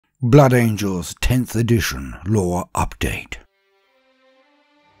Blood Angels 10th Edition Lore Update.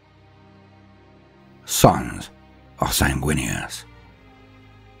 Sons of Sanguinius.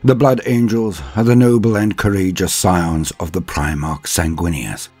 The Blood Angels are the noble and courageous scions of the Primarch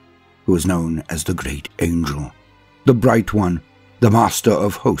Sanguinius, who is known as the Great Angel, the Bright One, the Master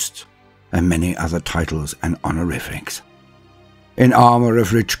of Hosts, and many other titles and honorifics. In armour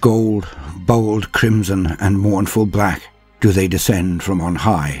of rich gold, bold crimson, and mournful black, do they descend from on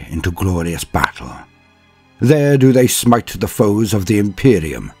high into glorious battle. There do they smite the foes of the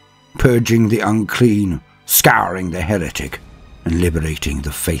Imperium, purging the unclean, scouring the heretic, and liberating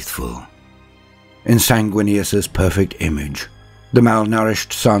the faithful. In Sanguinius's perfect image, the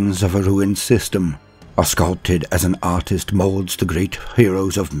malnourished sons of a ruined system are sculpted as an artist moulds the great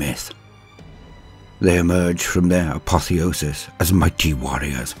heroes of myth. They emerge from their apotheosis as mighty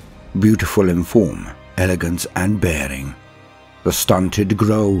warriors, beautiful in form, elegance, and bearing. The stunted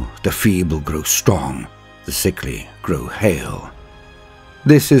grow, the feeble grow strong, the sickly grow hale.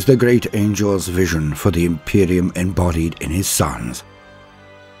 This is the Great Angel's vision for the Imperium embodied in his sons.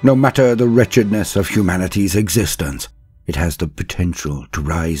 No matter the wretchedness of humanity's existence, it has the potential to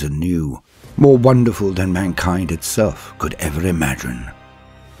rise anew, more wonderful than mankind itself could ever imagine.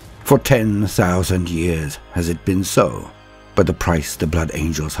 For 10,000 years has it been so, but the price the Blood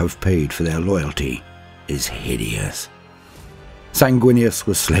Angels have paid for their loyalty is hideous. Sanguinius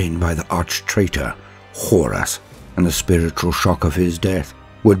was slain by the arch-traitor, Horus, and the spiritual shock of his death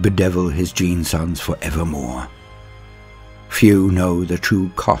would bedevil his gene sons forevermore. Few know the true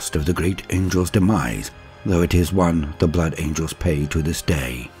cost of the Great Angel's demise, though it is one the Blood Angels pay to this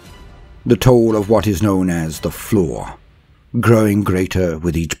day. The toll of what is known as the Floor, growing greater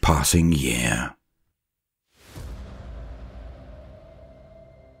with each passing year.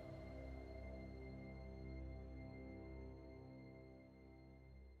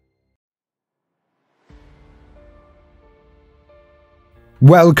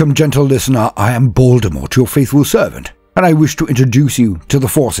 Welcome, gentle listener, I am Baldermort, your faithful servant, and I wish to introduce you to the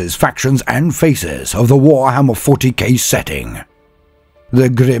forces, factions, and faces of the Warhammer 40k setting. The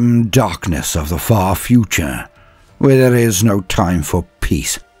grim darkness of the far future, where there is no time for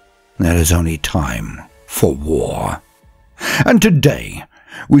peace, there is only time for war. And today,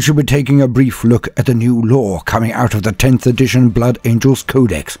 we shall be taking a brief look at the new lore coming out of the 10th edition Blood Angels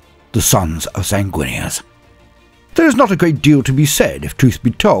Codex, the Sons of Sanguinius. There is not a great deal to be said, if truth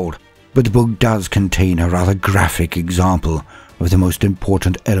be told, but the book does contain a rather graphic example of the most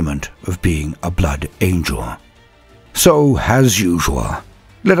important element of being a Blood Angel. So, as usual,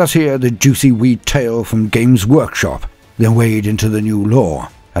 let us hear the juicy wee tale from Games Workshop, then wade into the new lore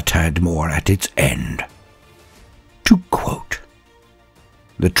a tad more at its end. To quote,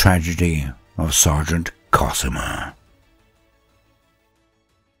 "The Tragedy of Sergeant Cosimer."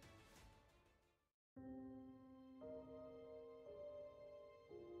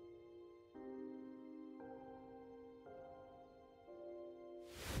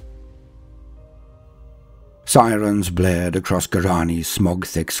 Sirens blared across Garani's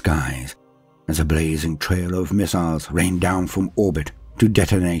smog-thick skies as a blazing trail of missiles rained down from orbit to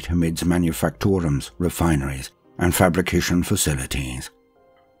detonate amidst manufactorums, refineries, and fabrication facilities.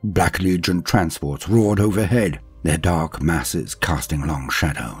 Black Legion transports roared overhead, their dark masses casting long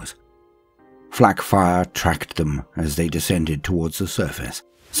shadows. Flak fire tracked them as they descended towards the surface,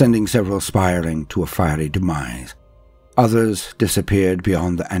 sending several spiraling to a fiery demise. Others disappeared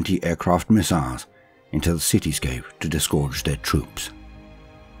beyond the anti-aircraft missiles, into the cityscape to disgorge their troops.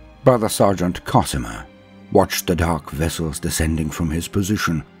 Brother Sergeant Cosimer watched the dark vessels descending from his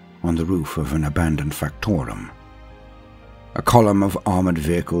position on the roof of an abandoned factorum. A column of armored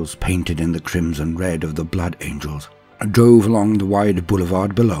vehicles painted in the crimson red of the Blood Angels drove along the wide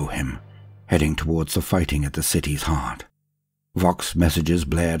boulevard below him, heading towards the fighting at the city's heart. Vox messages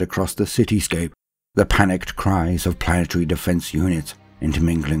blared across the cityscape, the panicked cries of planetary defense units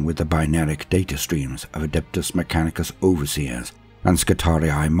intermingling with the binaric data streams of Adeptus Mechanicus overseers and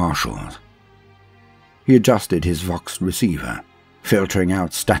Scutarii marshals. He adjusted his Vox receiver, filtering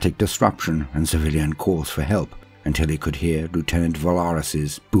out static disruption and civilian calls for help until he could hear Lieutenant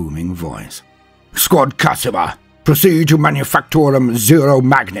Valaris's booming voice. "Squad Cosimer, proceed to Manufactorum Zero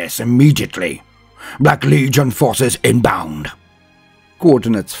Magnus immediately. Black Legion forces inbound."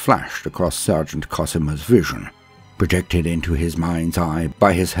 Coordinates flashed across Sergeant Cosimer's vision, projected into his mind's eye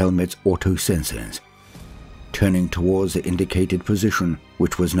by his helmet's auto-sensors. Turning towards the indicated position,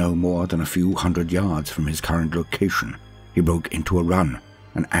 which was no more than a few hundred yards from his current location, he broke into a run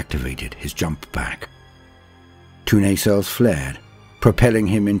and activated his jump pack. Two nacelles flared, propelling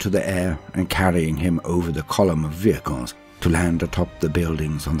him into the air and carrying him over the column of vehicles to land atop the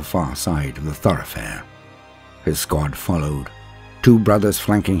buildings on the far side of the thoroughfare. His squad followed, 2 brothers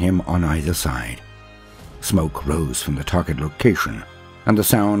flanking him on either side. Smoke rose from the target location, and the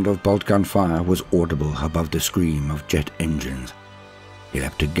sound of bolt gun fire was audible above the scream of jet engines. He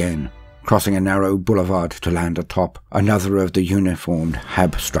leapt again, crossing a narrow boulevard to land atop another of the uniformed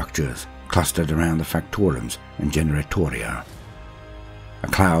hab structures clustered around the factorums and generatoria. A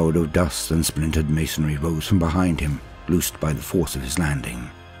cloud of dust and splintered masonry rose from behind him, loosed by the force of his landing.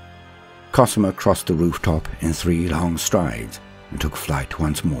 Cosima crossed the rooftop in 3 long strides and took flight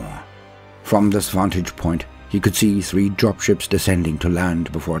once more. From this vantage point, he could see 3 dropships descending to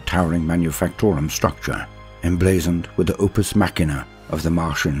land before a towering manufactorum structure, emblazoned with the opus machina of the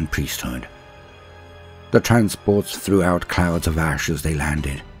Martian priesthood. The transports threw out clouds of ash as they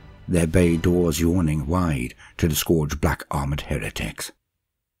landed, their bay doors yawning wide to disgorge black armored heretics.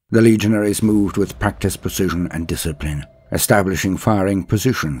 The legionaries moved with practiced precision and discipline, establishing firing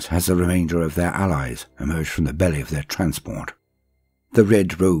positions as the remainder of their allies emerged from the belly of their transport. The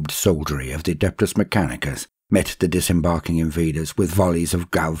red-robed soldiery of the Adeptus Mechanicus met the disembarking invaders with volleys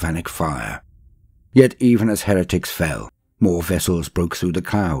of galvanic fire. Yet even as heretics fell, more vessels broke through the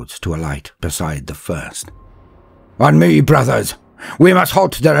clouds to alight beside the first. "On me, brothers! We must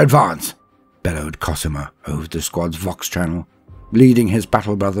halt their advance!" bellowed Cosima over the squad's vox channel. Leading his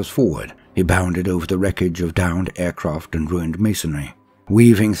battle brothers forward, he bounded over the wreckage of downed aircraft and ruined masonry,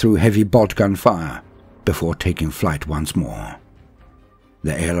 weaving through heavy bolt gun fire before taking flight once more.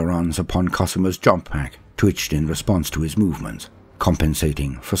 The ailerons upon Cosima's jump pack twitched in response to his movements,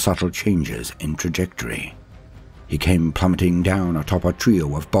 compensating for subtle changes in trajectory. He came plummeting down atop a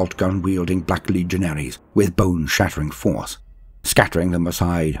trio of bolt gun-wielding black legionaries with bone-shattering force, scattering them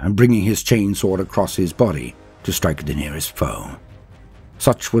aside and bringing his chainsword across his body to strike the nearest foe.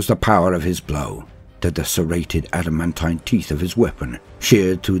 Such was the power of his blow that the serrated adamantine teeth of his weapon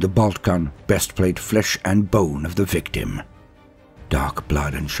sheared through the bolt gun, breastplate, flesh and bone of the victim. Dark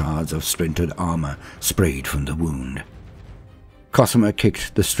blood and shards of splintered armor sprayed from the wound. Cosima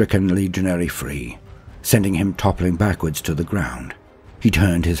kicked the stricken legionary free, sending him toppling backwards to the ground. He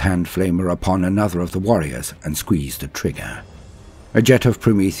turned his hand flamer upon another of the warriors and squeezed the trigger. A jet of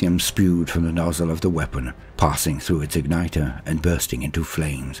promethium spewed from the nozzle of the weapon, passing through its igniter and bursting into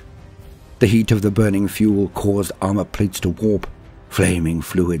flames. The heat of the burning fuel caused armor plates to warp, flaming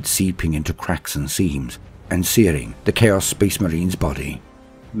fluid seeping into cracks and seams, and searing the Chaos Space Marine's body.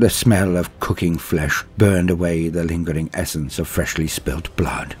 The smell of cooking flesh burned away the lingering essence of freshly spilt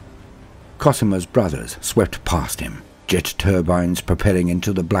blood. Cosima's brothers swept past him, jet turbines propelling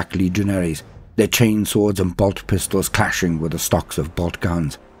into the black legionaries, their chainswords and bolt pistols clashing with the stocks of bolt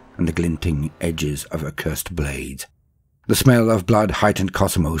guns and the glinting edges of accursed blades. The smell of blood heightened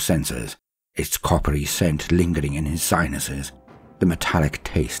Cosimo's senses, its coppery scent lingering in his sinuses, the metallic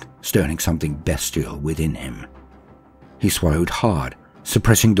taste stirring something bestial within him. He swallowed hard,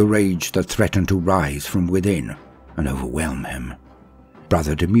 suppressing the rage that threatened to rise from within and overwhelm him.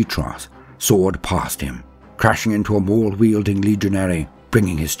 Brother Demetros soared past him, crashing into a maul-wielding legionary,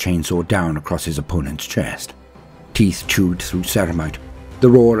 bringing his chainsaw down across his opponent's chest. Teeth chewed through ceramite, the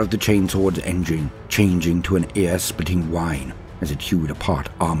roar of the chainsaw's engine changing to an ear-splitting whine as it hewed apart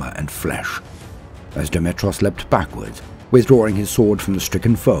armor and flesh. As Demetros leapt backwards, withdrawing his sword from the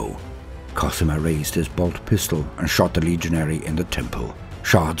stricken foe, Cosima raised his bolt pistol and shot the legionary in the temple.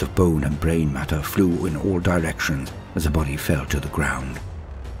 Shards of bone and brain matter flew in all directions as the body fell to the ground.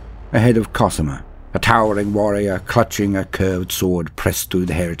 Ahead of Cosima, a towering warrior clutching a curved sword pressed through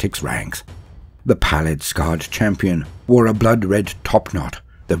the heretic's ranks. The pallid, scarred champion wore a blood-red topknot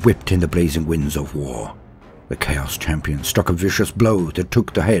that whipped in the blazing winds of war. The Chaos champion struck a vicious blow that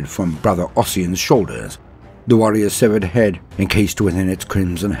took the head from Brother Ossian's shoulders. The warrior's severed head, encased within its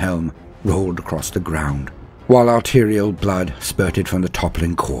crimson helm, rolled across the ground, while arterial blood spurted from the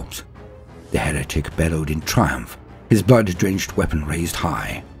toppling corpse. The heretic bellowed in triumph, his blood-drenched weapon raised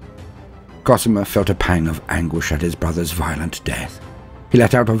high. Cosima felt a pang of anguish at his brother's violent death. He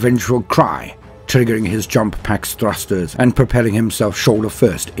let out a vengeful cry, triggering his jump pack's thrusters and propelling himself shoulder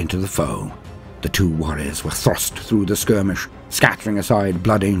first into the foe. The 2 warriors were thrust through the skirmish, scattering aside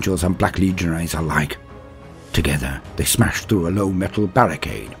blood angels and black legionaries alike. Together, they smashed through a low metal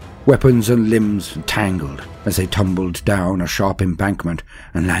barricade. Weapons and limbs tangled as they tumbled down a sharp embankment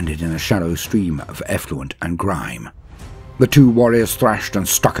and landed in a shallow stream of effluent and grime. The 2 warriors thrashed and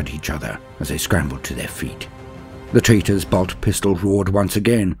struck at each other as they scrambled to their feet. The traitor's bolt pistol roared once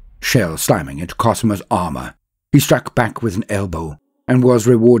again, shell slamming into Cosima's armor. He struck back with an elbow and was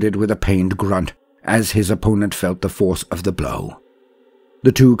rewarded with a pained grunt as his opponent felt the force of the blow.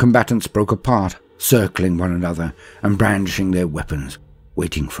 The 2 combatants broke apart, circling one another and brandishing their weapons,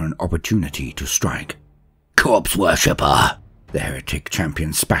 waiting for an opportunity to strike. "Corpse worshipper!" the heretic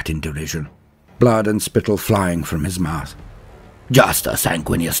champion spat in derision, blood and spittle flying from his mouth. "Just as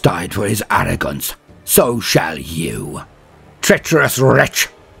Sanguinius died for his arrogance, so shall you." "Treacherous wretch!"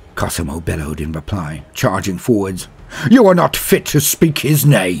 Cosimo bellowed in reply, charging forwards. "You are not fit to speak his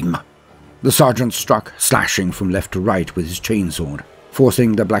name!" The sergeant struck, slashing from left to right with his chainsword,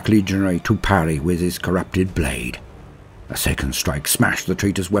 forcing the Black Legionary to parry with his corrupted blade. A second strike smashed the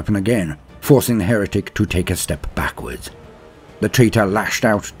traitor's weapon again, forcing the heretic to take a step backwards. The traitor lashed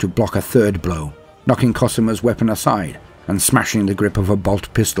out to block a third blow, knocking Cosimo's weapon aside and smashing the grip of a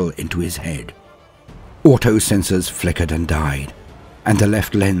bolt pistol into his head. Auto sensors flickered and died, and the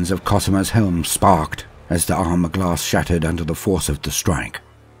left lens of Cosimo's helm sparked as the armor glass shattered under the force of the strike.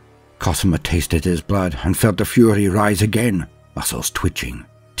 Cosimo tasted his blood and felt the fury rise again, muscles twitching,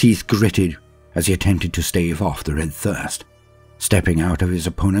 teeth gritted as he attempted to stave off the red thirst. Stepping out of his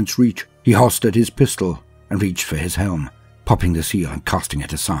opponent's reach, he holstered his pistol and reached for his helm, popping the seal and casting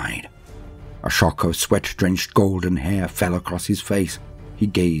it aside. A shock of sweat-drenched golden hair fell across his face. He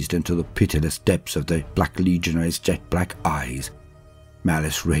gazed into the pitiless depths of the Black Legionary's jet-black eyes.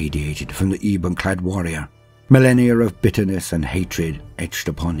 Malice radiated from the ebon-clad warrior. Millennia of bitterness and hatred etched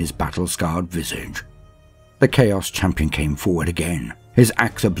upon his battle-scarred visage. The Chaos Champion came forward again, his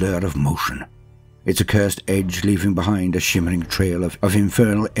axe a blur of motion, its accursed edge leaving behind a shimmering trail of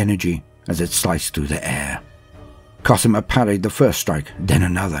infernal energy as it sliced through the air. Cosimo parried the first strike, then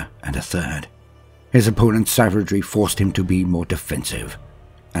another, and a third. His opponent's savagery forced him to be more defensive.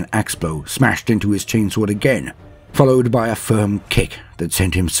 An axe blow smashed into his chainsword again, followed by a firm kick that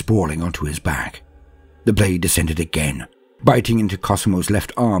sent him sprawling onto his back. The blade descended again, biting into Cosimo's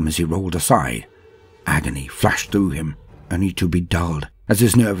left arm as he rolled aside. Agony flashed through him, only to be dulled as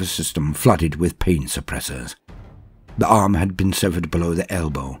his nervous system flooded with pain suppressors. The arm had been severed below the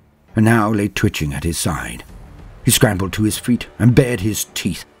elbow, and now lay twitching at his side. He scrambled to his feet and bared his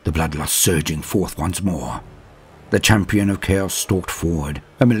teeth, the bloodlust surging forth once more. The champion of chaos stalked forward,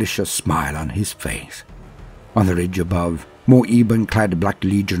 a malicious smile on his face. On the ridge above, more ebon-clad Black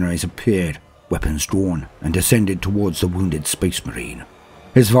Legionaries appeared, weapons drawn, and descended towards the wounded Space Marine.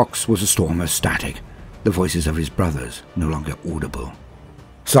 His vox was a storm of static, the voices of his brothers no longer audible.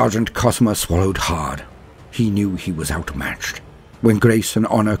 Sergeant Cosimo swallowed hard. He knew he was outmatched. When grace and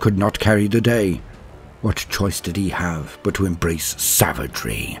honor could not carry the day, what choice did he have but to embrace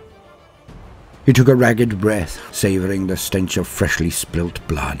savagery? He took a ragged breath, savoring the stench of freshly spilt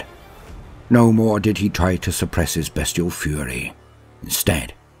blood. No more did he try to suppress his bestial fury.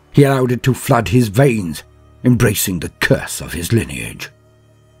 Instead, he allowed it to flood his veins, embracing the curse of his lineage.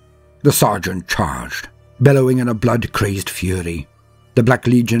 The sergeant charged, bellowing in a blood-crazed fury. The Black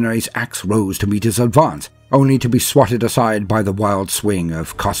Legionary's axe rose to meet his advance, only to be swatted aside by the wild swing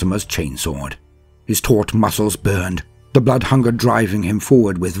of Cosimo's chainsword. His taut muscles burned, the blood hunger driving him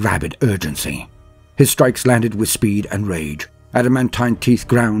forward with rabid urgency. His strikes landed with speed and rage. Adamantine teeth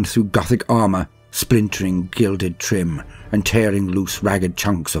ground through Gothic armor, splintering gilded trim and tearing loose ragged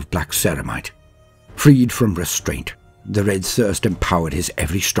chunks of black ceramite. Freed from restraint, the red thirst empowered his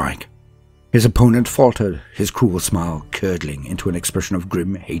every strike. His opponent faltered, his cruel smile curdling into an expression of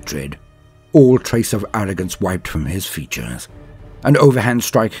grim hatred. All trace of arrogance wiped from his features. An overhand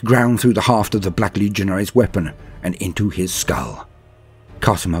strike ground through the haft of the Black Legionary's weapon and into his skull.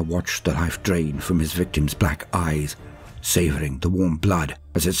 Cosimo watched the life drain from his victim's black eyes, savoring the warm blood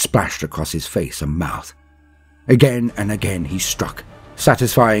as it splashed across his face and mouth. Again and again he struck,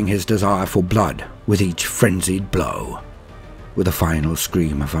 satisfying his desire for blood with each frenzied blow. With a final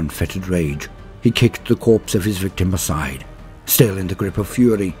scream of unfettered rage, he kicked the corpse of his victim aside. Still in the grip of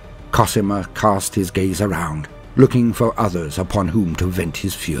fury, Cosimo cast his gaze around, looking for others upon whom to vent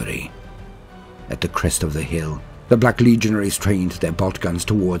his fury. At the crest of the hill, the Black Legionaries trained their bolt guns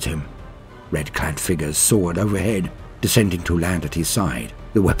towards him. Red-clad figures soared overhead, descending to land at his side,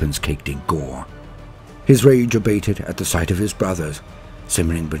 the weapons caked in gore. His rage abated at the sight of his brothers,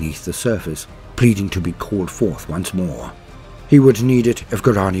 simmering beneath the surface, pleading to be called forth once more. He would need it if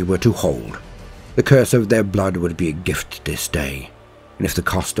Garani were to hold. The curse of their blood would be a gift this day, and if the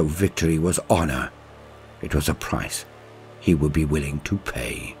cost of victory was honor, it was a price he would be willing to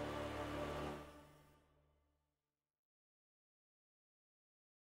pay.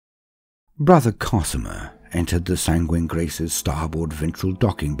 Brother Cosimo entered the Sanguine Grace's starboard ventral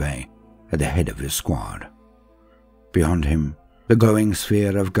docking bay at the head of his squad. Beyond him, the glowing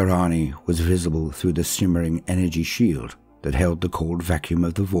sphere of Garani was visible through the shimmering energy shield that held the cold vacuum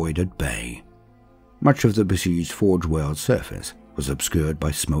of the void at bay. Much of the besieged Forge World's surface was obscured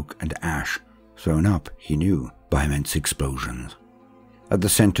by smoke and ash, thrown up, he knew, by immense explosions. At the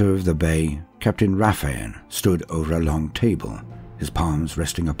center of the bay, Captain Raphael stood over a long table, his palms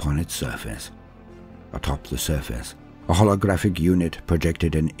resting upon its surface. Atop the surface, a holographic unit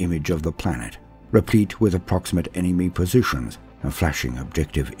projected an image of the planet, replete with approximate enemy positions and flashing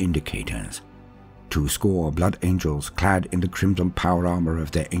objective indicators. 2 blood angels clad in the crimson power armor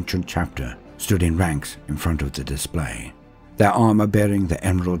of their ancient chapter stood in ranks in front of the display, their armor bearing the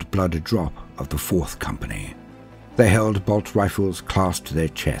emerald blood drop of the 4th Company. They held bolt rifles clasped to their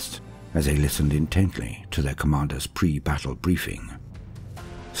chests as they listened intently to their commander's pre-battle briefing.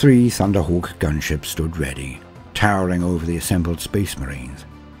 3 Thunderhawk gunships stood ready, towering over the assembled Space Marines.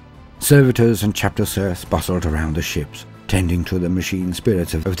 Servitors and chapter serfs bustled around the ships, tending to the machine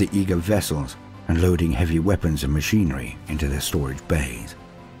spirits of the eager vessels and loading heavy weapons and machinery into their storage bays.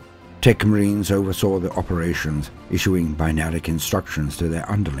 Tech Marines oversaw the operations, issuing binaric instructions to their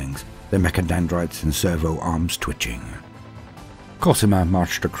underlings, their mechadendrites and servo arms twitching. Cosima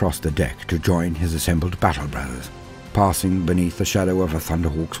marched across the deck to join his assembled battle brothers, passing beneath the shadow of a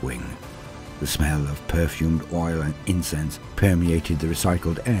Thunderhawk's wing. The smell of perfumed oil and incense permeated the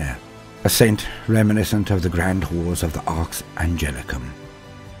recycled air, a scent reminiscent of the grand halls of the Arx Angelicum.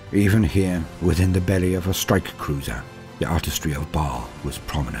 Even here, within the belly of a strike cruiser, the artistry of Baal was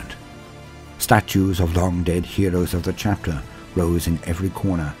prominent. Statues of long-dead heroes of the chapter rose in every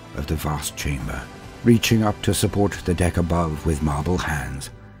corner of the vast chamber, reaching up to support the deck above with marble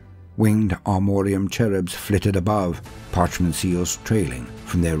hands. Winged armorium cherubs flitted above, parchment seals trailing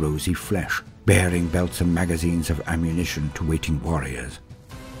from their rosy flesh, bearing belts and magazines of ammunition to waiting warriors.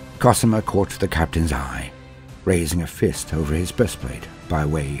 Cosima caught the captain's eye, raising a fist over his breastplate by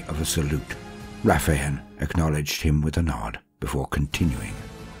way of a salute. Raphael acknowledged him with a nod before continuing.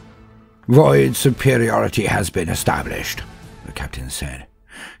 "Void superiority has been established," the captain said,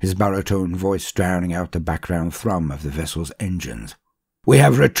 his baritone voice drowning out the background thrum of the vessel's engines. "We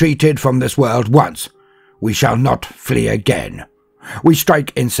have retreated from this world once. We shall not flee again. We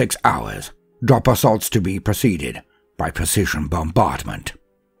strike in 6 hours, drop assaults to be preceded by precision bombardment."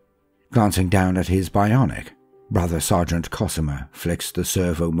 Glancing down at his bionic, Brother Sergeant Cosima flexed the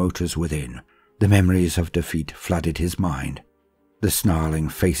servo motors within. The memories of defeat flooded his mind. The snarling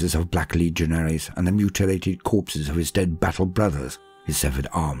faces of black legionaries and the mutilated corpses of his dead battle brothers, his severed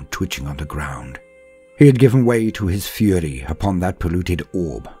arm twitching on the ground. He had given way to his fury upon that polluted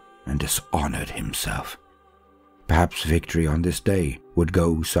orb and dishonored himself. Perhaps victory on this day would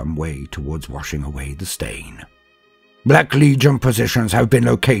go some way towards washing away the stain. "Black Legion positions have been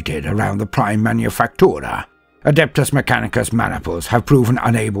located around the Prime Manufactura. Adeptus Mechanicus maniples have proven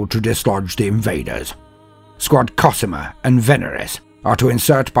unable to dislodge the invaders. Squad Cosima and Veneris are to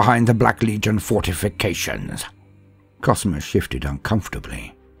insert behind the Black Legion fortifications." Cosima shifted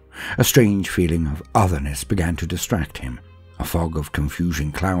uncomfortably. A strange feeling of otherness began to distract him, a fog of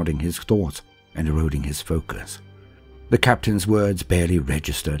confusion clouding his thoughts and eroding his focus. The captain's words barely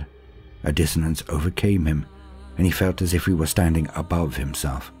registered. A dissonance overcame him, and he felt as if he were standing above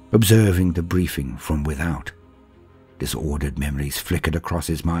himself, observing the briefing from without. Disordered memories flickered across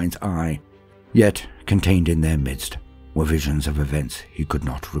his mind's eye, yet contained in their midst were visions of events he could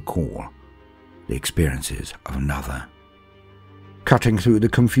not recall, the experiences of another. Cutting through the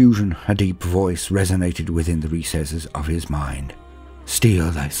confusion, a deep voice resonated within the recesses of his mind.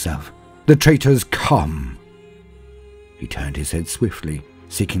 "Steel thyself, the traitors come!" He turned his head swiftly,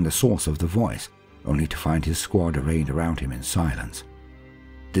 seeking the source of the voice, only to find his squad arrayed around him in silence.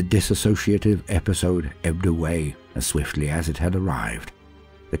 The dissociative episode ebbed away as swiftly as it had arrived,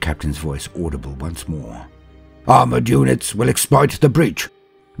 the captain's voice audible once more. "Armored units will exploit the breach.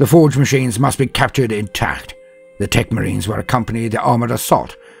 The forge machines must be captured intact. The Tech Marines will accompany the armored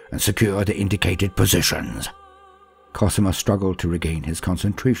assault and secure the indicated positions." Cosima struggled to regain his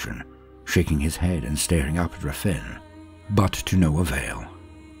concentration, shaking his head and staring up at Raphael, but to no avail.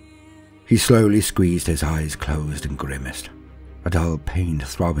 He slowly squeezed his eyes closed and grimaced, a dull pained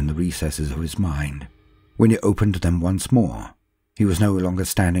throb in the recesses of his mind. When he opened them once more, he was no longer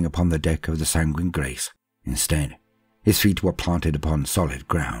standing upon the deck of the Sanguine Grace. Instead, his feet were planted upon solid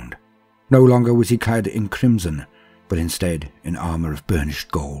ground. No longer was he clad in crimson, but instead in armor of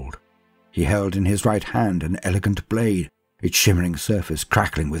burnished gold. He held in his right hand an elegant blade, its shimmering surface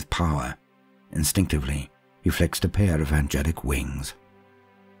crackling with power. Instinctively, he flexed a pair of angelic wings.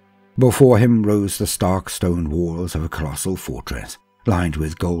 Before him rose the stark stone walls of a colossal fortress, lined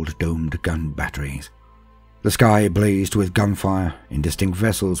with gold-domed gun batteries. The sky blazed with gunfire, indistinct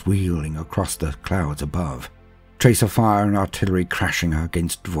vessels wheeling across the clouds above, trace of fire and artillery crashing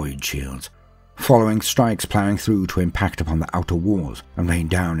against void shields. following strikes ploughing through to impact upon the outer walls and rain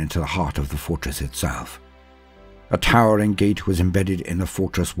down into the heart of the fortress itself. A towering gate was embedded in the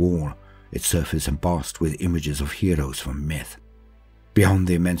fortress wall, its surface embossed with images of heroes from myth. Beyond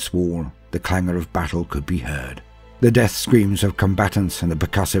the immense wall, the clangor of battle could be heard. The death screams of combatants and the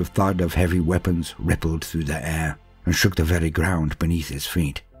percussive thud of heavy weapons rippled through the air and shook the very ground beneath his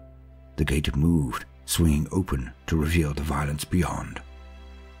feet. The gate moved, swinging open to reveal the violence beyond.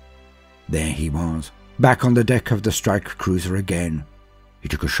 There he was, back on the deck of the strike cruiser again. He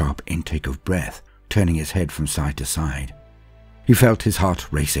took a sharp intake of breath, turning his head from side to side. He felt his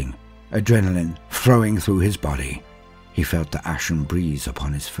heart racing, adrenaline throwing through his body. He felt the ashen breeze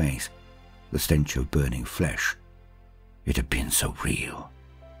upon his face, the stench of burning flesh. It had been so real.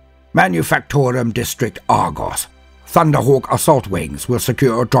 Manufactorum District Argos. Thunderhawk assault wings will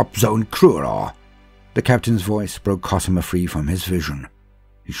secure drop zone Cruor. The captain's voice broke Cosima free from his vision.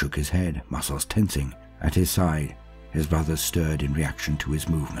 He shook his head, muscles tensing. At his side, his brothers stirred in reaction to his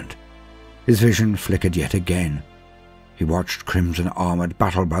movement. His vision flickered yet again. He watched crimson-armored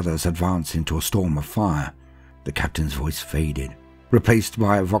battle brothers advance into a storm of fire. The captain's voice faded, replaced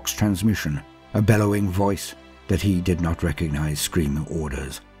by a vox transmission, a bellowing voice that he did not recognize screaming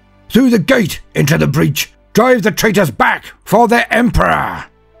orders. "Through the gate! Into the breach! Drive the traitors back! For their emperor!"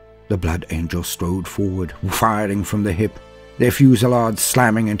 The Blood Angels strode forward, firing from the hip, their fusillades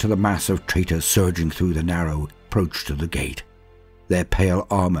slamming into the mass of traitors surging through the narrow approach to the gate. Their pale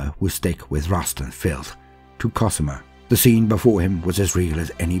armor was thick with rust and filth. To Cosima, the scene before him was as real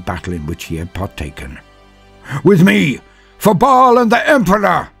as any battle in which he had partaken. "With me! For Baal and the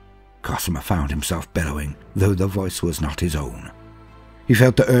Emperor!" Cosima found himself bellowing, though the voice was not his own. He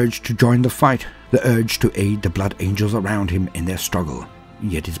felt the urge to join the fight, the urge to aid the Blood Angels around him in their struggle,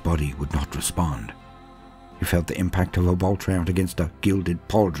 yet his body would not respond. He felt the impact of a bolt round against a gilded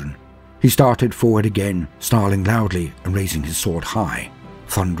pauldron. He started forward again, snarling loudly and raising his sword high,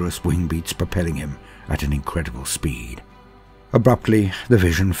 thunderous wing beats propelling him at an incredible speed. Abruptly, the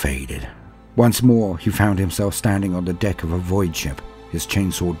vision faded. Once more, he found himself standing on the deck of a void ship, his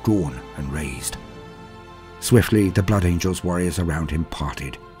chainsword drawn and raised. Swiftly, the Blood Angels' warriors around him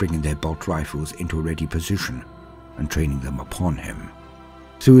parted, bringing their bolt rifles into a ready position and training them upon him.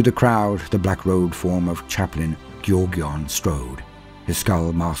 Through the crowd, the black-robed form of Chaplain Georgion strode, his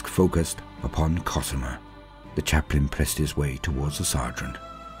skull mask focused upon Cosima. The chaplain pressed his way towards the sergeant.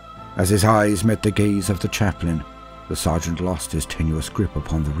 As his eyes met the gaze of the chaplain, the sergeant lost his tenuous grip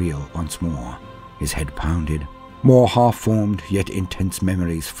upon the reel once more. His head pounded. More half-formed yet intense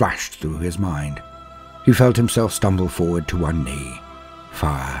memories flashed through his mind. He felt himself stumble forward to one knee.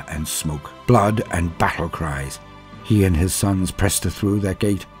 Fire and smoke, blood and battle cries. He and his sons pressed through their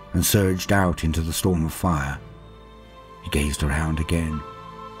gate and surged out into the storm of fire. He gazed around again.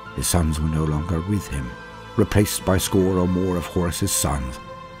 His sons were no longer with him, replaced by score or more of Horus's sons,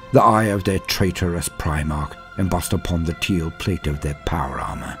 the eye of their traitorous Primarch embossed upon the teal plate of their power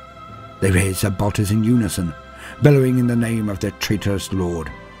armor. They raised their bolters in unison, bellowing in the name of their traitorous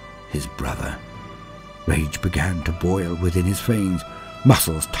lord, his brother. Rage began to boil within his veins,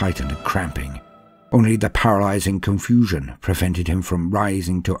 muscles tightened and cramping. Only the paralyzing confusion prevented him from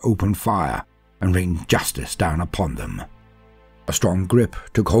rising to open fire and rain justice down upon them. A strong grip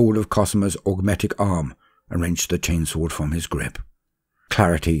took hold of Cosima's augmetic arm and wrenched the chainsword from his grip.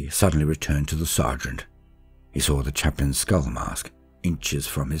 Clarity suddenly returned to the sergeant. He saw the chaplain's skull mask, inches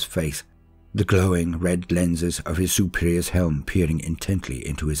from his face, the glowing red lenses of his superior's helm peering intently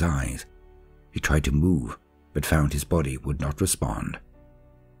into his eyes. He tried to move, but found his body would not respond.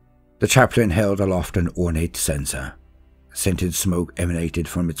 The chaplain held aloft an ornate censer. Scented smoke emanated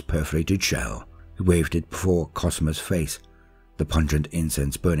from its perforated shell. He waved it before Cosima's face, the pungent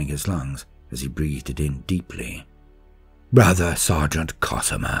incense burning his lungs as he breathed it in deeply. "Brother Sergeant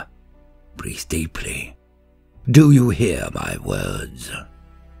Cosima, breathe deeply. Do you hear my words?"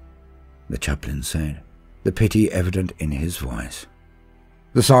 The chaplain said, the pity evident in his voice.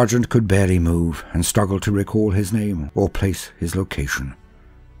 The sergeant could barely move and struggled to recall his name or place his location.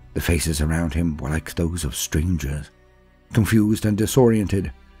 The faces around him were like those of strangers. Confused and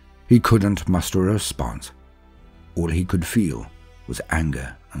disoriented, he couldn't muster a response. All he could feel was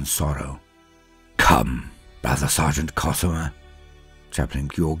anger and sorrow. "Come, Brother Sergeant Cosima," Chaplain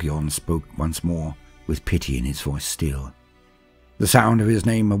Georgion spoke once more, with pity in his voice still. The sound of his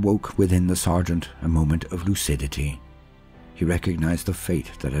name awoke within the sergeant a moment of lucidity. He recognized the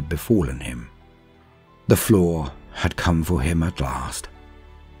fate that had befallen him. The flaw had come for him at last.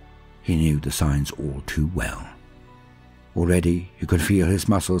 He knew the signs all too well. Already he could feel his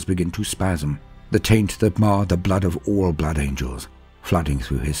muscles begin to spasm, the taint that marred the blood of all Blood Angels flooding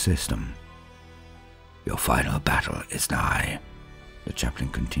through his system. Your final battle is nigh, the chaplain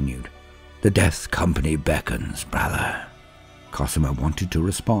continued. The Death Company beckons, brother. Cosima wanted to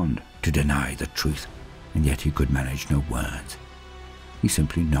respond, to deny the truth, and yet he could manage no words. He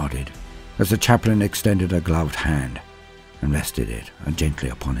simply nodded, as the chaplain extended a gloved hand and rested it gently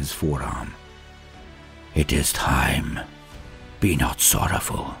upon his forearm. It is time. Be not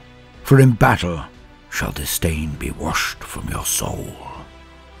sorrowful, for in battle shall this stain be washed from your soul,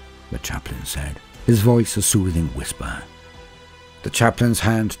 the chaplain said, his voice a soothing whisper. The chaplain's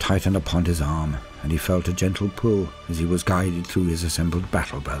hand tightened upon his arm, and he felt a gentle pull as he was guided through his assembled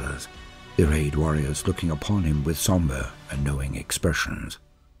battle brothers, the arrayed warriors looking upon him with sombre and knowing expressions.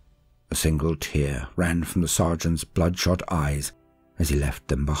 A single tear ran from the sergeant's bloodshot eyes as he left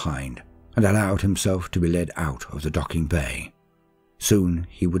them behind, and allowed himself to be led out of the docking bay. Soon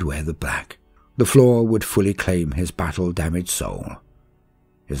he would wear the black. The floor would fully claim his battle-damaged soul.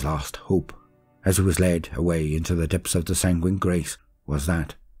 His last hope, as he was led away into the depths of the sanguine grace, was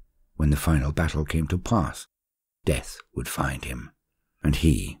that, when the final battle came to pass, death would find him, and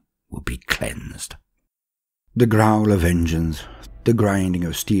he would be cleansed. The growl of engines, the grinding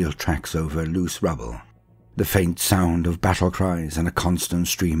of steel tracks over loose rubble, the faint sound of battle cries and a constant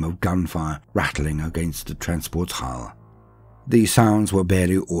stream of gunfire rattling against the transport's hull. These sounds were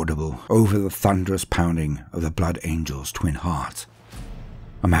barely audible over the thunderous pounding of the Blood Angel's twin hearts.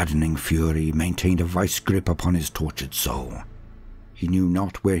 A maddening fury maintained a vice grip upon his tortured soul. He knew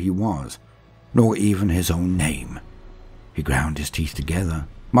not where he was, nor even his own name. He ground his teeth together,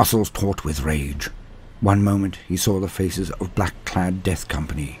 muscles taut with rage. One moment he saw the faces of black-clad Death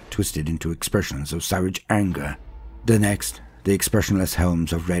Company twisted into expressions of savage anger. The next, the expressionless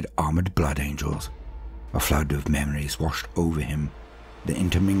helms of red-armored Blood Angels. A flood of memories washed over him, the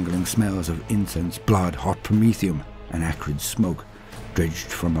intermingling smells of incense, blood, hot promethium, and acrid smoke,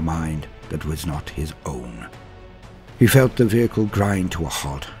 dredged from a mind that was not his own. He felt the vehicle grind to a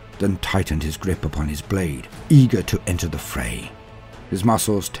halt, then tightened his grip upon his blade, eager to enter the fray. His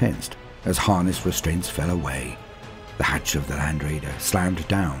muscles tensed as harness restraints fell away. The hatch of the Land Raider slammed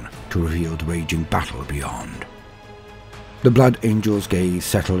down to reveal the raging battle beyond. The Blood Angel's gaze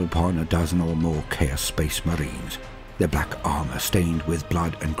settled upon a dozen or more Chaos Space Marines, their black armor stained with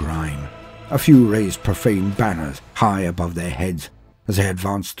blood and grime. A few raised profane banners high above their heads as they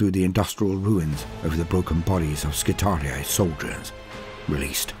advanced through the industrial ruins over the broken bodies of Skitarii soldiers.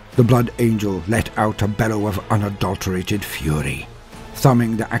 Released, the Blood Angel let out a bellow of unadulterated fury,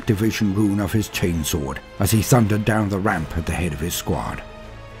 thumbing the activation rune of his chainsword as he thundered down the ramp at the head of his squad.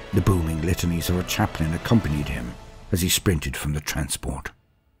 The booming litanies of a chaplain accompanied him as he sprinted from the transport.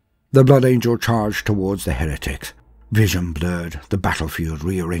 The Blood Angel charged towards the heretics, vision blurred, the battlefield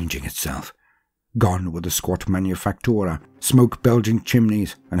rearranging itself. Gone were the squat manufactura, smoke-belching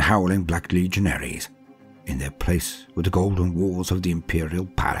chimneys, and howling black legionaries. In their place were the golden walls of the Imperial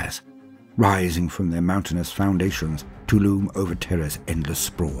Palace, rising from their mountainous foundations to loom over Terra's endless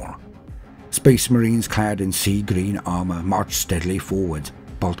sprawl. Space Marines clad in sea-green armor marched steadily forwards,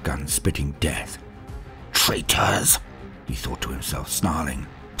 bolt guns spitting death. Traitors, he thought to himself, snarling.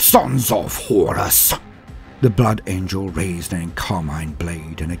 Sons of Horus! The Blood Angel raised an carmine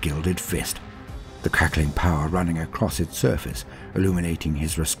blade and a gilded fist, the crackling power running across its surface, illuminating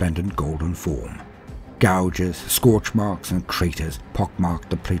his resplendent golden form. Gouges, scorch marks, and craters pockmarked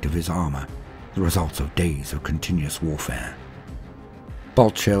the plate of his armor, the results of days of continuous warfare.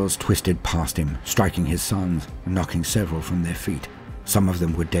 Bolt shells twisted past him, striking his sons and knocking several from their feet. Some of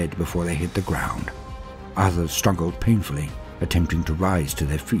them were dead before they hit the ground. Others struggled painfully, attempting to rise to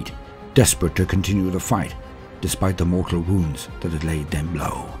their feet, desperate to continue the fight, despite the mortal wounds that had laid them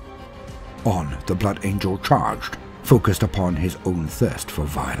low. On the Blood Angel charged, focused upon his own thirst for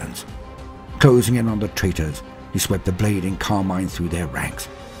violence. Closing in on the traitors, he swept the blade in carmine through their ranks,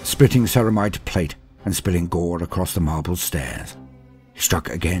 splitting ceramite plate and spilling gore across the marble stairs. He struck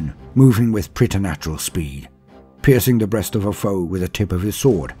again, moving with preternatural speed, piercing the breast of a foe with the tip of his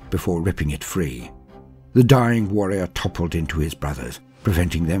sword before ripping it free. The dying warrior toppled into his brothers,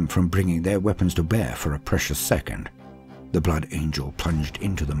 preventing them from bringing their weapons to bear for a precious second. The Blood Angel plunged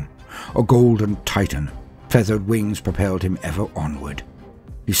into them. A golden titan, feathered wings propelled him ever onward.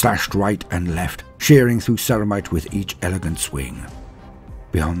 He slashed right and left, shearing through ceramite with each elegant swing.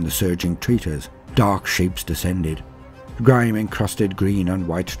 Beyond the surging traitors, dark shapes descended, grime-encrusted green and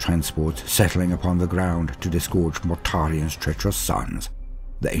white transports settling upon the ground to disgorge Mortarian's treacherous sons.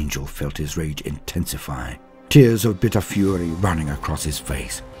 The angel felt his rage intensify, tears of bitter fury running across his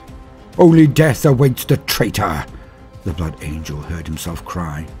face. Only death awaits the traitor, the Blood Angel heard himself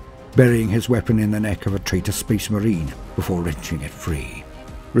cry, burying his weapon in the neck of a traitor space marine before wrenching it free.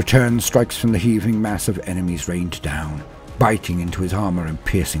 Return strikes from the heaving mass of enemies rained down, biting into his armor and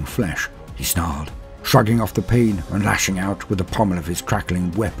piercing flesh. He snarled, shrugging off the pain and lashing out with the pommel of his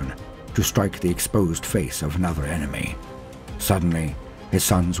crackling weapon to strike the exposed face of another enemy. Suddenly, his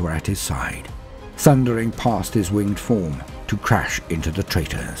sons were at his side, thundering past his winged form to crash into the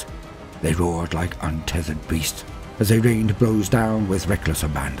traitors. They roared like untethered beasts as they rained blows down with reckless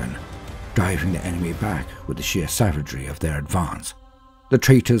abandon, driving the enemy back with the sheer savagery of their advance. The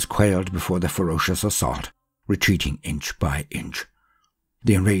traitors quailed before the ferocious assault, retreating inch by inch.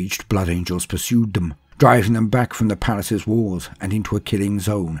 The enraged Blood Angels pursued them, driving them back from the palace's walls and into a killing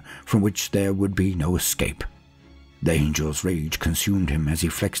zone from which there would be no escape. The Angel's rage consumed him as he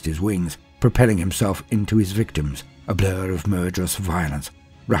flexed his wings, propelling himself into his victims, a blur of murderous violence,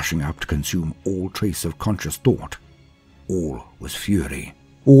 rushing up to consume all trace of conscious thought. All was fury.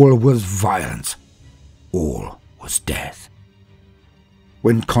 All was violence. All was death.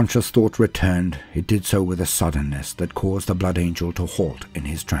 When conscious thought returned, it did so with a suddenness that caused the Blood Angel to halt in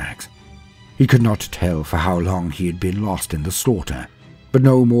his tracks. He could not tell for how long he had been lost in the slaughter, but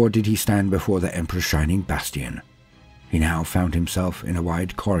no more did he stand before the Emperor's shining bastion. He now found himself in a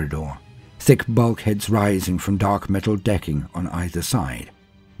wide corridor, thick bulkheads rising from dark metal decking on either side.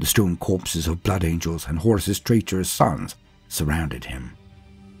 The stone corpses of Blood Angels and Horus's traitorous sons surrounded him.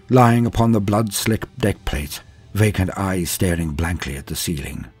 Lying upon the blood-slick deck plates, vacant eyes staring blankly at the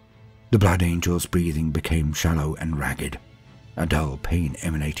ceiling. The Blood Angel's breathing became shallow and ragged, a dull pain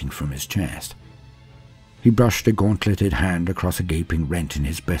emanating from his chest. He brushed a gauntleted hand across a gaping rent in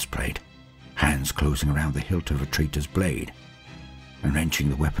his breastplate, hands closing around the hilt of a traitor's blade, and wrenching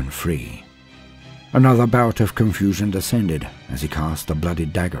the weapon free. Another bout of confusion descended as he cast the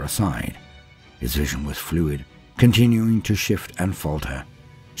bloodied dagger aside. His vision was fluid, continuing to shift and falter,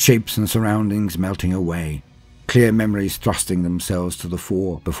 shapes and surroundings melting away, clear memories thrusting themselves to the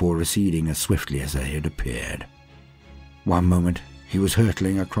fore before receding as swiftly as they had appeared. One moment he was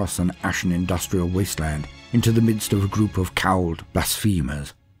hurtling across an ashen industrial wasteland into the midst of a group of cowled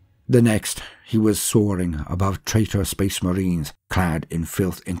blasphemers. The next he was soaring above traitor space marines clad in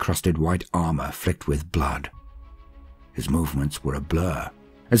filth-encrusted white armor flecked with blood. His movements were a blur,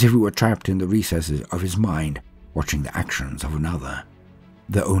 as if he were trapped in the recesses of his mind, watching the actions of another.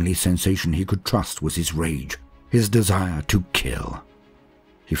 The only sensation he could trust was his rage, his desire to kill.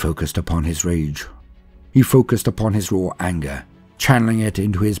 He focused upon his rage. He focused upon his raw anger, channeling it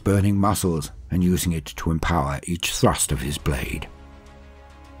into his burning muscles and using it to empower each thrust of his blade.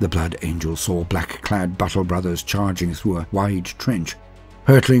 The Blood Angel saw black-clad battle brothers charging through a wide trench,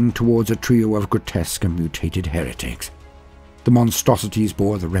 hurtling towards a trio of grotesque and mutated heretics. The monstrosities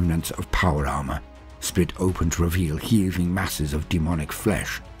bore the remnants of power armor, split open to reveal heaving masses of demonic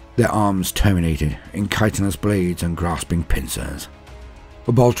flesh, their arms terminated in chitinous blades and grasping pincers.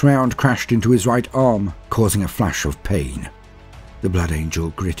 A bolt round crashed into his right arm, causing a flash of pain. The Blood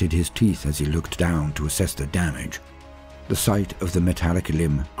Angel gritted his teeth as he looked down to assess the damage. The sight of the metallic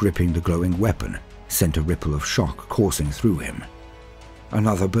limb gripping the glowing weapon sent a ripple of shock coursing through him.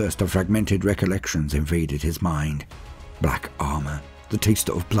 Another burst of fragmented recollections invaded his mind. Black armor, the taste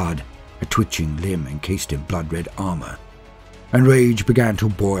of blood, a twitching limb encased in blood-red armor. And rage began to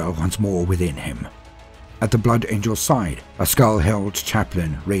boil once more within him. At the Blood Angel's side, a skull-held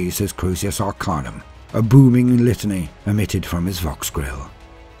chaplain raised his Crozius Arcanum, a booming litany emitted from his vox grill.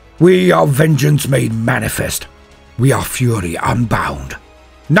 "We are vengeance made manifest. We are fury unbound.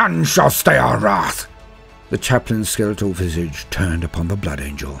 None shall stay our wrath." The chaplain's skeletal visage turned upon the Blood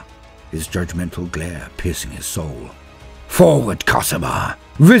Angel, his judgmental glare piercing his soul. "Forward, Cosima!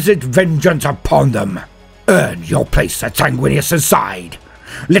 Visit vengeance upon them! Earn your place at Sanguinius' side!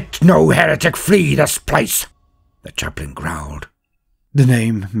 Let no heretic flee this place!" The chaplain growled. The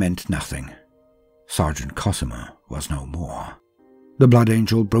name meant nothing. Sergeant Cosima was no more. The Blood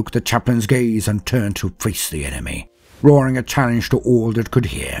Angel broke the chaplain's gaze and turned to face the enemy, roaring a challenge to all that could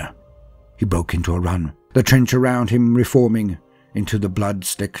hear. He broke into a run, the trench around him reforming into the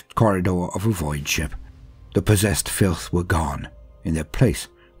blood-slicked corridor of a void ship. The possessed filth were gone. In their place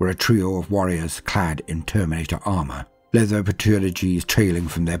were a trio of warriors clad in Terminator armor, leather patologies trailing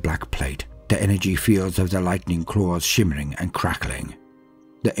from their black plate, the energy fields of their lightning claws shimmering and crackling.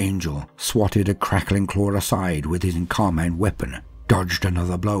 The Angel swatted a crackling claw aside with his carmine weapon, dodged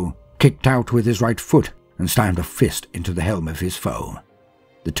another blow, kicked out with his right foot, and slammed a fist into the helm of his foe.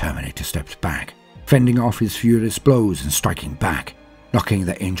 The Terminator stepped back, fending off his furious blows and striking back, knocking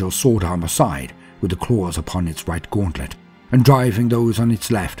the Angel's sword arm aside with the claws upon its right gauntlet, and driving those on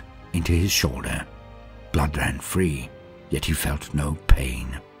its left into his shoulder. Blood ran free, yet he felt no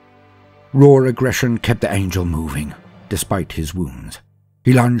pain. Raw aggression kept the Angel moving, despite his wounds.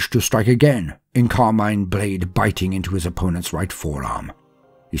 He lunged to strike again, incarmine blade biting into his opponent's right forearm.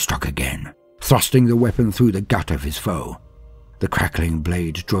 He struck again, thrusting the weapon through the gut of his foe. The crackling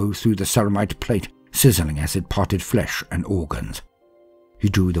blade drove through the ceramite plate, sizzling as it parted flesh and organs. He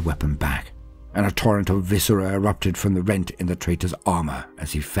drew the weapon back, and a torrent of viscera erupted from the rent in the traitor's armor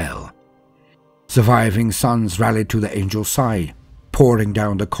as he fell. Surviving sons rallied to the angel's side, pouring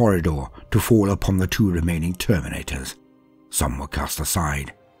down the corridor to fall upon the two remaining Terminators. Some were cast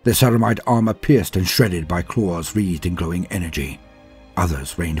aside, their ceramite armor pierced and shredded by claws wreathed in glowing energy.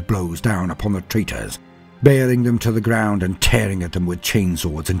 Others rained blows down upon the traitors, bearing them to the ground and tearing at them with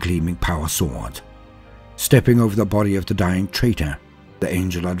chainswords and gleaming power swords. Stepping over the body of the dying traitor, the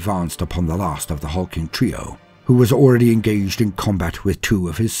angel advanced upon the last of the hulking trio, who was already engaged in combat with two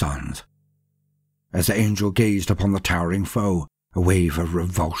of his sons. As the angel gazed upon the towering foe, a wave of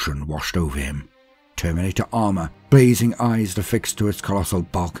revulsion washed over him. Terminator armor, blazing eyes affixed to its colossal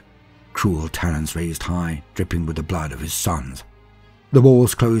bulk, cruel talons raised high, dripping with the blood of his sons. The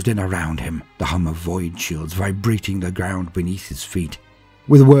walls closed in around him, the hum of void shields vibrating the ground beneath his feet.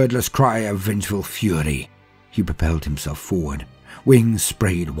 With a wordless cry of vengeful fury, he propelled himself forward, wings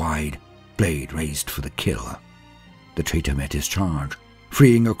sprayed wide, blade raised for the kill. The traitor met his charge,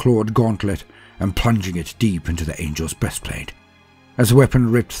 freeing a clawed gauntlet and plunging it deep into the angel's breastplate. As the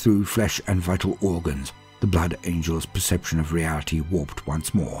weapon ripped through flesh and vital organs, the blood angel's perception of reality warped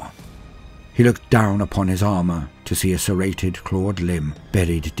once more. He looked down upon his armor to see a serrated, clawed limb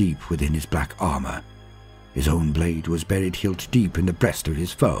buried deep within his black armor. His own blade was buried hilt deep in the breast of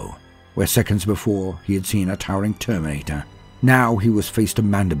his foe, where seconds before he had seen a towering Terminator. Now he was face to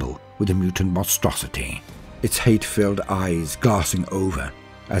mandible with a mutant monstrosity, its hate-filled eyes glassing over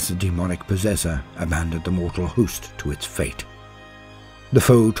as the demonic possessor abandoned the mortal host to its fate. The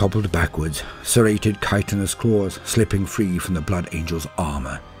foe toppled backwards, serrated chitinous claws slipping free from the blood angel's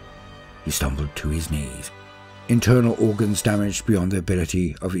armor. He stumbled to his knees, internal organs damaged beyond the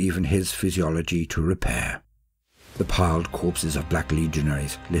ability of even his physiology to repair. The piled corpses of black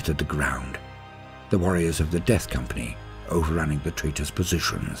legionaries littered the ground, the warriors of the Death Company overrunning the traitor's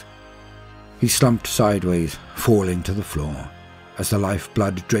positions. He slumped sideways, falling to the floor. As the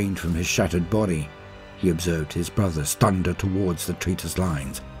lifeblood drained from his shattered body, he observed his brothers thunder towards the traitor's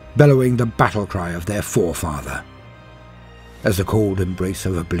lines, bellowing the battle cry of their forefather. As the cold embrace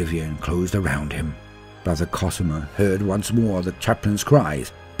of oblivion closed around him, Brother Cosima heard once more the chaplain's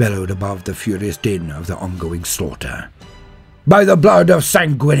cries, bellowed above the furious din of the ongoing slaughter. "By the blood of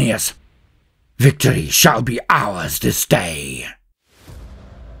Sanguinius, victory shall be ours this day!"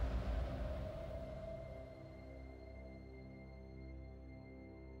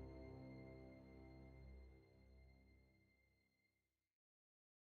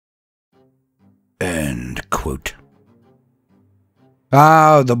 End quote.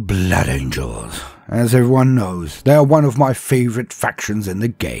 Ah, the Blood Angels. As everyone knows, they are one of my favourite factions in the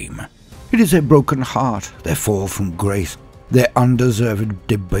game. It is their broken heart, their fall from grace, their undeserved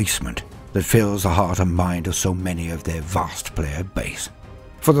debasement that fills the heart and mind of so many of their vast player base.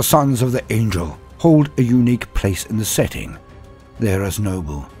 For the Sons of the Angel hold a unique place in the setting. They are as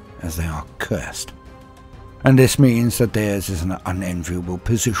noble as they are cursed. And this means that theirs is an unenviable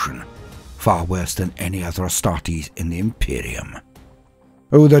position, far worse than any other Astartes in the Imperium.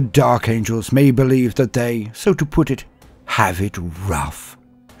 Oh, the Dark Angels may believe that they, so to put it, have it rough.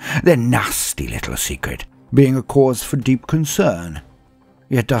 Their nasty little secret being a cause for deep concern.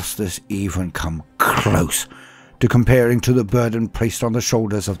 Yet does this even come close to comparing to the burden placed on the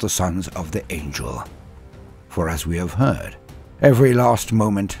shoulders of the Sons of the Angel? For as we have heard, every last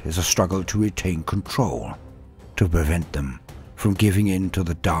moment is a struggle to retain control, to prevent them from giving in to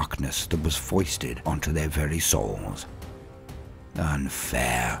the darkness that was foisted onto their very souls.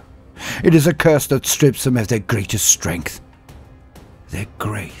 Unfair. It is a curse that strips them of their greatest strength, their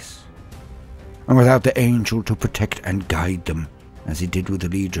grace. And without the angel to protect and guide them, as he did with the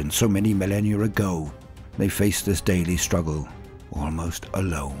Legion so many millennia ago, they face this daily struggle almost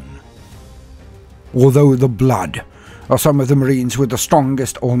alone. Although the Blood are some of the Marines with the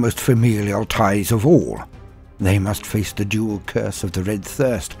strongest, almost familial ties of all, they must face the dual curse of the Red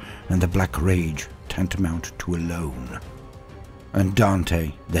Thirst and the Black Rage, tantamount to alone. And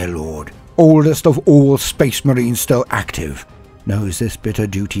Dante, their lord, oldest of all Space Marines still active, knows this bitter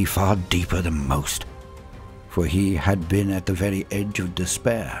duty far deeper than most, for he had been at the very edge of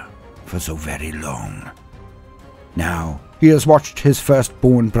despair for so very long. Now he has watched his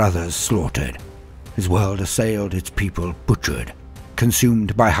firstborn brothers slaughtered, his world assailed, its people butchered,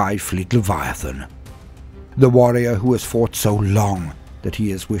 consumed by High Fleet Leviathan. The warrior who has fought so long that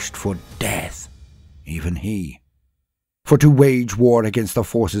he has wished for death, even he, for to wage war against the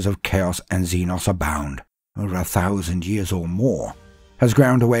forces of chaos and Xenos abound, over 1,000 years or more, has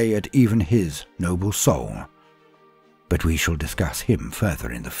ground away at even his noble soul. But we shall discuss him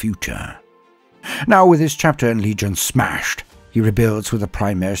further in the future. Now, with his chapter and Legion smashed, he rebuilds with the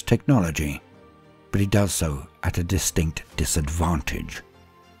Primaris technology, but he does so at a distinct disadvantage,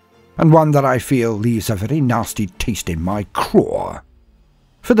 and one that I feel leaves a very nasty taste in my craw.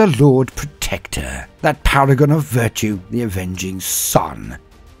 For the Lord Protector, that paragon of virtue, the Avenging Sun,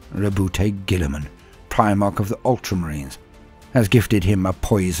 Rabute Gilliman, Primarch of the Ultramarines, has gifted him a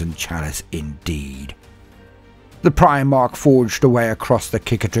poison chalice indeed. The Primarch forged away across the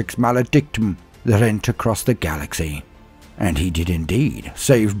Cicatrix Maledictum, the rent across the galaxy, and he did indeed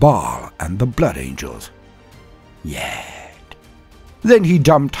save Baal and the Blood Angels. Yet, then he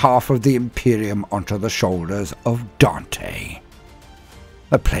dumped half of the Imperium onto the shoulders of Dante.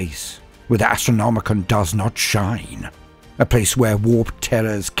 A place where the Astronomicon does not shine. A place where warp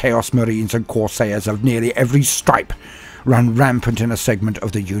terrors, chaos marines and corsairs of nearly every stripe run rampant in a segment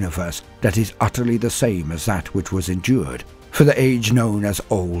of the universe that is utterly the same as that which was endured for the age known as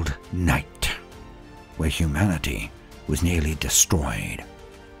Old Night, where humanity was nearly destroyed.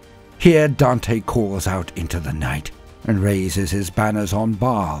 Here Dante calls out into the night and raises his banners on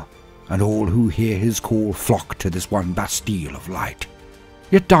Baal, and all who hear his call flock to this one Bastille of light.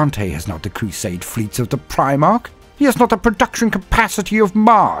 Yet Dante has not the crusade fleets of the Primarch, he has not the production capacity of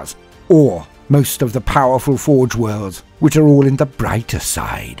Mars, or most of the powerful Forge worlds, which are all in the brighter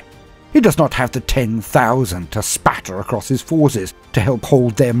side. He does not have the 10,000 to spatter across his forces to help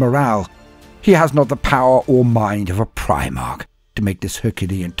hold their morale. He has not the power or mind of a Primarch to make this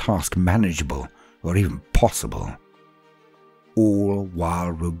Herculean task manageable, or even possible. All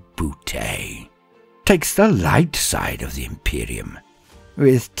while Rabute takes the light side of the Imperium,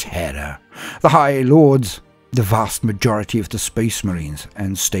 with Terra, the High Lords, the vast majority of the Space Marines,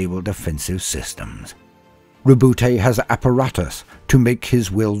 and stable defensive systems. Rabute has apparatus to make his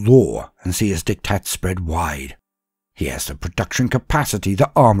will law and see his diktats spread wide. He has the production capacity,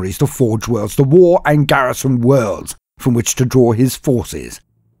 the armories, the forge worlds, the war and garrison worlds from which to draw his forces,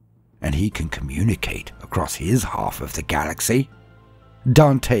 and he can communicate across his half of the galaxy.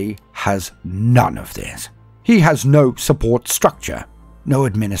 Dante has none of this. He has no support structure, no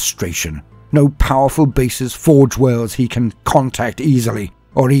administration, no powerful bases, forge worlds he can contact easily,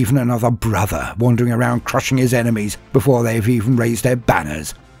 or even another brother wandering around crushing his enemies before they've even raised their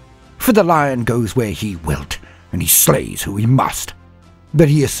banners. For the lion goes where he wilt, and he slays who he must. But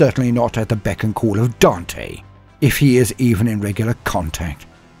he is certainly not at the beck and call of Dante, if he is even in regular contact.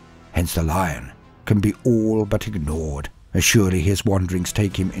 Hence the lion can be all but ignored, as surely his wanderings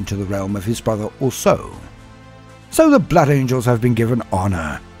take him into the realm of his brother also. So the Blood Angels have been given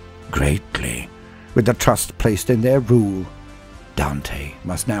honour, greatly, with the trust placed in their rule. Dante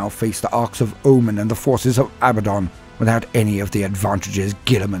must now face the Arks of Omen and the forces of Abaddon without any of the advantages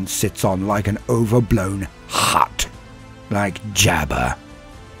Gilliman sits on like an overblown hut, like Jabba.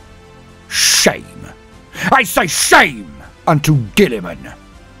 Shame! I say shame unto Gilliman!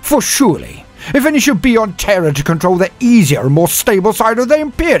 For surely, if any should be on Terra to control the easier and more stable side of the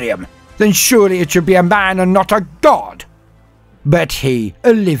Imperium, then surely it should be a man and not a god. But he,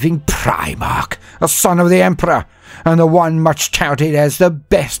 a living Primarch, a son of the Emperor, and the one much touted as the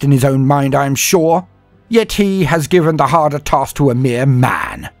best in his own mind, I am sure, yet he has given the harder task to a mere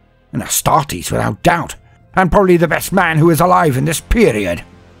man, an Astartes without doubt, and probably the best man who is alive in this period.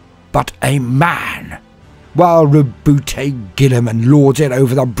 But a man, while Rabute Gilliman lords it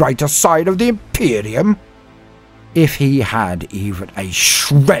over the brighter side of the Imperium. If he had even a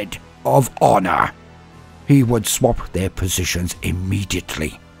shred of honour, he would swap their positions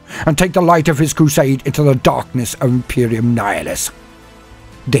immediately, and take the light of his crusade into the darkness of Imperium Nihilus.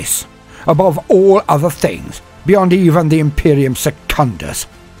 This, above all other things, beyond even the Imperium Secundus,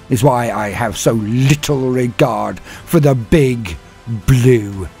 is why I have so little regard for the big,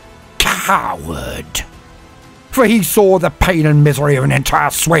 blue coward. For he saw the pain and misery of an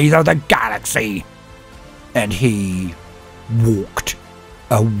entire swathe of the galaxy, and he walked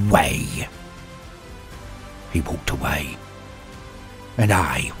away. He walked away, and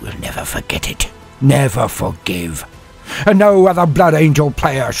I will never forget it, never forgive, and no other Blood Angel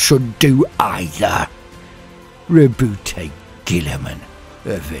player should do either. Rabute Gilliman,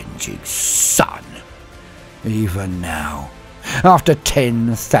 Avenging Sun, even now, after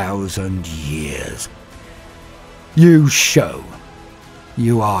 10,000 years, you show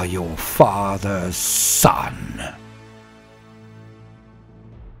you are your father's son.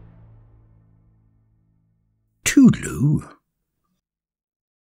 Toodaloo.